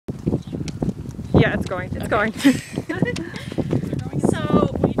Yeah, it's going. It's going. So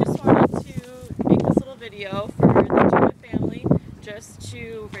we just wanted to make this little video for the Duda family, just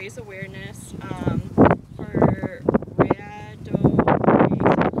to raise awareness for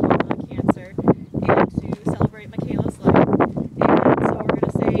Rhabdomyosarcoma cancer and to celebrate Makayla's life. And so we're going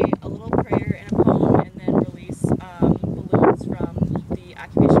to say a little prayer and a poem, and then release balloons from the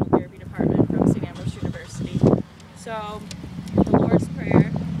occupational therapy department from St. Ambrose University. So the Lord's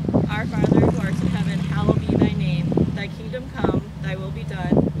Prayer. Our Father, who art in heaven, hallowed be thy name. Thy kingdom come, thy will be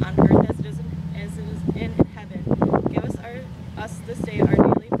done, on earth as it is in heaven. Give us this day our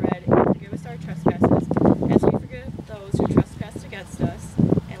daily bread, and forgive us our trespasses, as we forgive those who trespass against us.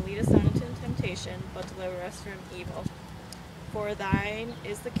 And lead us not into temptation, but deliver us from evil. For thine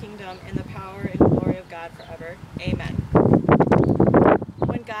is the kingdom, and the power, and glory of God forever. Amen.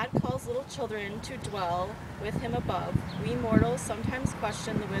 When God calls little children to dwell with him above, we mortals sometimes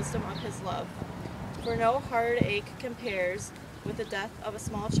question the wisdom of his love. For no heartache compares with the death of a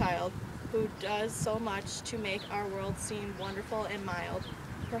small child, who does so much to make our world seem wonderful and mild.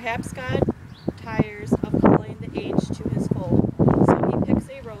 Perhaps God tires of calling the aged to his fold, so he picks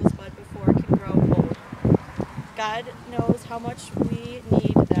a rosebud before it can grow old. God knows how much we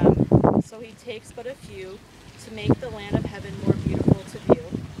need them, so he takes but a few to make the land of heaven more beautiful to view.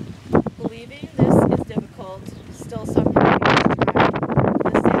 Believing this is difficult, still somehow we must try.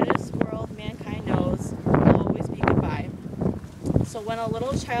 The saddest world mankind knows will always be goodbye. So when a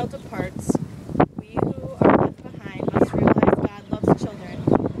little child departs, we who are left behind must realize God loves children.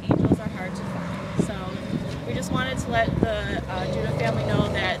 Angels are hard to find. So we just wanted to let the Duda family know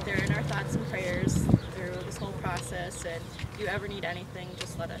that they're in our thoughts and prayers through this whole process, and if you ever need anything,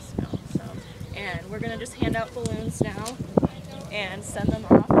 just let us know. And we're going to just hand out balloons now and send them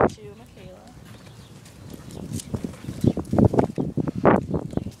off to Makayla.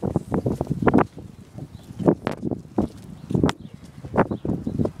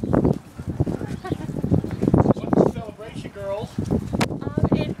 What's the celebration, girls?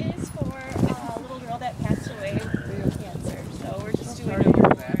 It is for a little girl that passed away through cancer, so we're just doing it.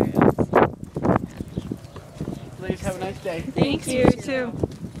 Ladies, have a nice day. Thank you. You too.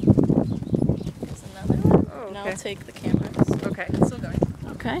 There's another one, Oh, and okay. I'll take the cameras. Okay, it's still going.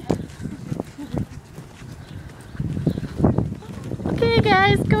 Okay. Okay,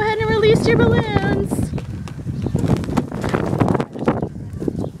 guys, go ahead and release your balloons.